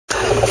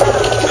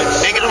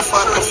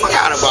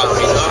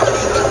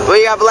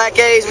We got Black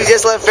A's. We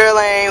just left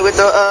Fairlane with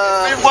the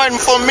If it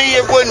wasn't for me,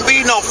 it wouldn't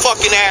be no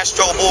fucking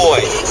Aztro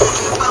boy.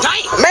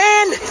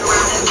 Man,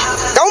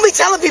 don't be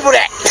telling people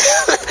that.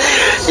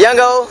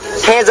 Youngo,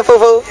 hands of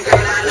foo-foo,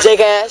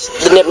 J.A.Y,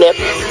 the nip-nip.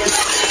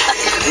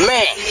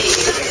 Man,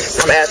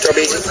 I'm Aztro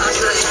busy.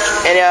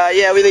 And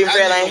yeah, we leaving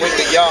Fairlane. With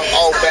the young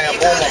old bam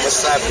boom, I'ma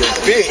slap your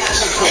bitch.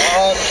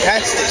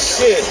 That's the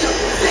shit.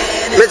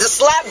 Mr.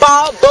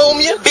 Slapball,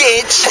 boom your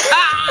bitch.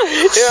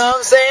 You know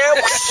what I'm saying?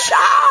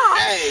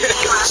 Hey,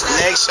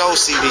 next show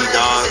CD,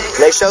 dog.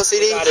 Next show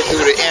CD? Gotta do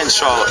the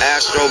intro.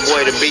 Aztro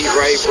Boy, the beat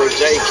raper,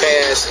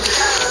 Cashz.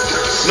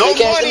 No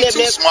money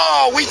too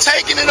small. We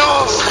taking it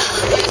off.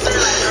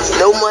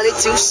 No money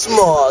too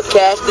small.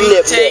 Cash the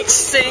nip. Take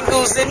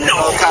singles and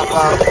no cop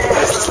out.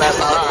 Mr.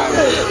 Slapball.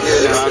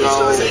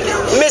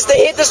 Mr.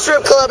 Hit the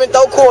Strip Club and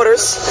throw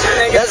quarters.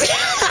 That's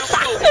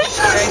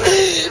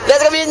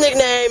gonna be his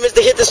nickname,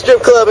 Mr. Hit the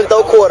Strip Club and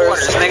throw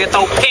quarters. Nigga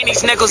throw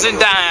pennies, nickels, and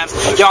dimes.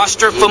 Y'all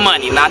strip for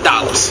money, not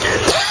dollars.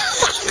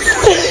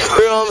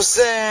 You know what I'm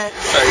saying?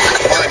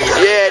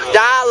 Yeah,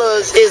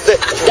 dollars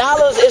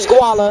is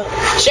guala.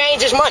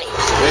 Change is money. You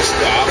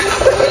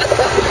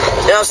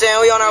know what I'm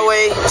saying? We on our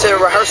way to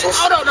rehearsals.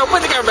 Oh no,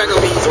 put the camera back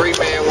on me. 3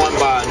 man, 1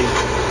 body.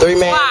 3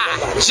 man.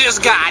 F.L.Y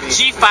just got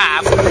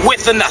G5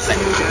 with the nothing.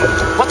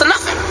 What the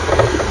nothing?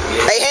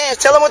 Hey, Hands,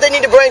 tell them what they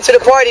need to bring to the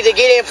party to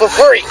get in for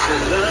free.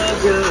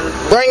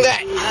 Bring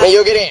that, and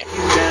you'll get in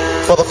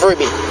for the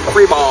freebie.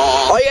 Free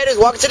ball. All you gotta do is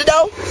walk to the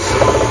door,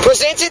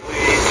 present it,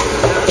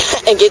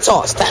 and get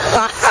tossed.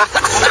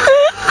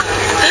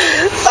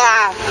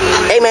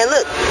 Hey man,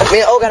 look, me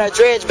and O got our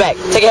dreads back.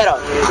 Take your head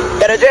off.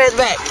 Got our dreads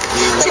back.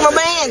 See my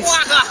man's.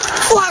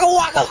 Waka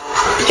waka.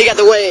 He got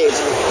the waves.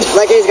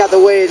 Black A's got the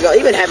waves.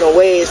 He been having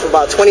waves for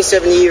about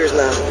 27 years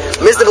now.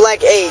 Mr.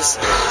 Black A's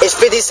is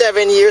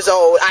 57 years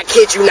old. I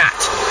kid you not.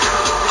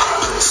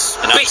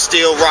 And I'm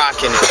still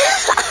rocking it.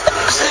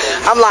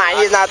 I'm lying.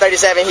 He's not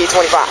 37. He's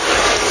 25.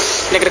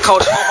 Nigga, the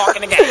coldest mohawk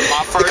in the game.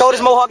 The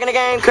coldest mohawk in the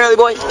game, Curly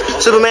boy.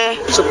 Superman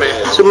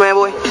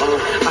boy.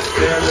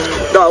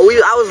 Dog,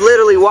 I was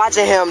literally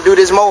watching him do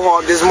this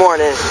mohawk this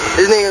morning.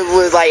 This nigga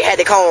was like, had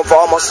to comb for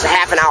almost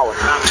half an hour.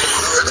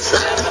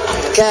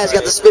 Cashz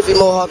got the spiffy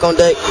mohawk on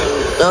deck. You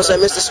know what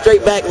I'm saying? Mr.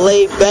 Straight back,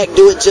 laid back,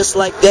 do it just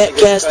like that.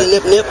 Cashz the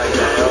nip-nip.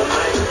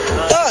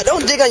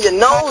 Don't dig on your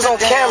nose on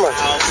camera.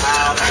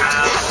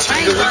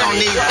 We don't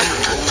need